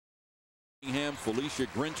Felicia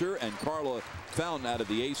Grinter and Carla Fountain out of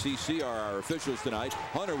the ACC are our officials tonight.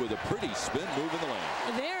 Hunter with a pretty spin move in the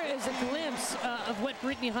lane. There is a glimpse of what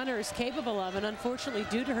Brittany Hunter is capable of, and unfortunately,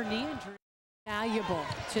 due to her knee injury, valuable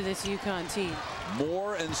to this UConn team.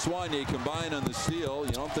 Moore and Soigné combine on the steal.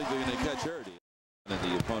 You don't think they're going to catch her in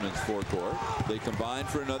the opponent's forecourt. They combine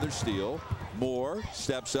for another steal. Moore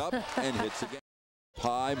steps up and hits again.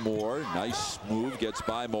 High Moore, nice move, gets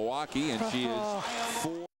by Milwaukee, and she is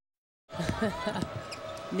 4.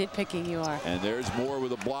 Nitpicking you are. And there's Moore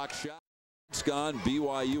with a block shot. UConn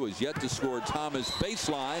BYU is yet to score. Thomas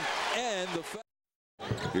baseline and the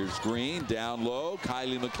here's Green down low.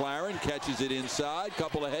 Kylie McLaren catches it inside.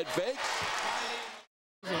 Couple of head fakes.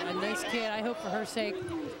 A nice kid. I hope for her sake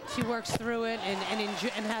she works through it and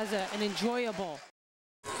has an enjoyable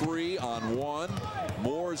 3-on-1.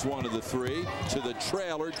 Moore's one of the three to the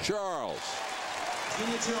trailer Charles.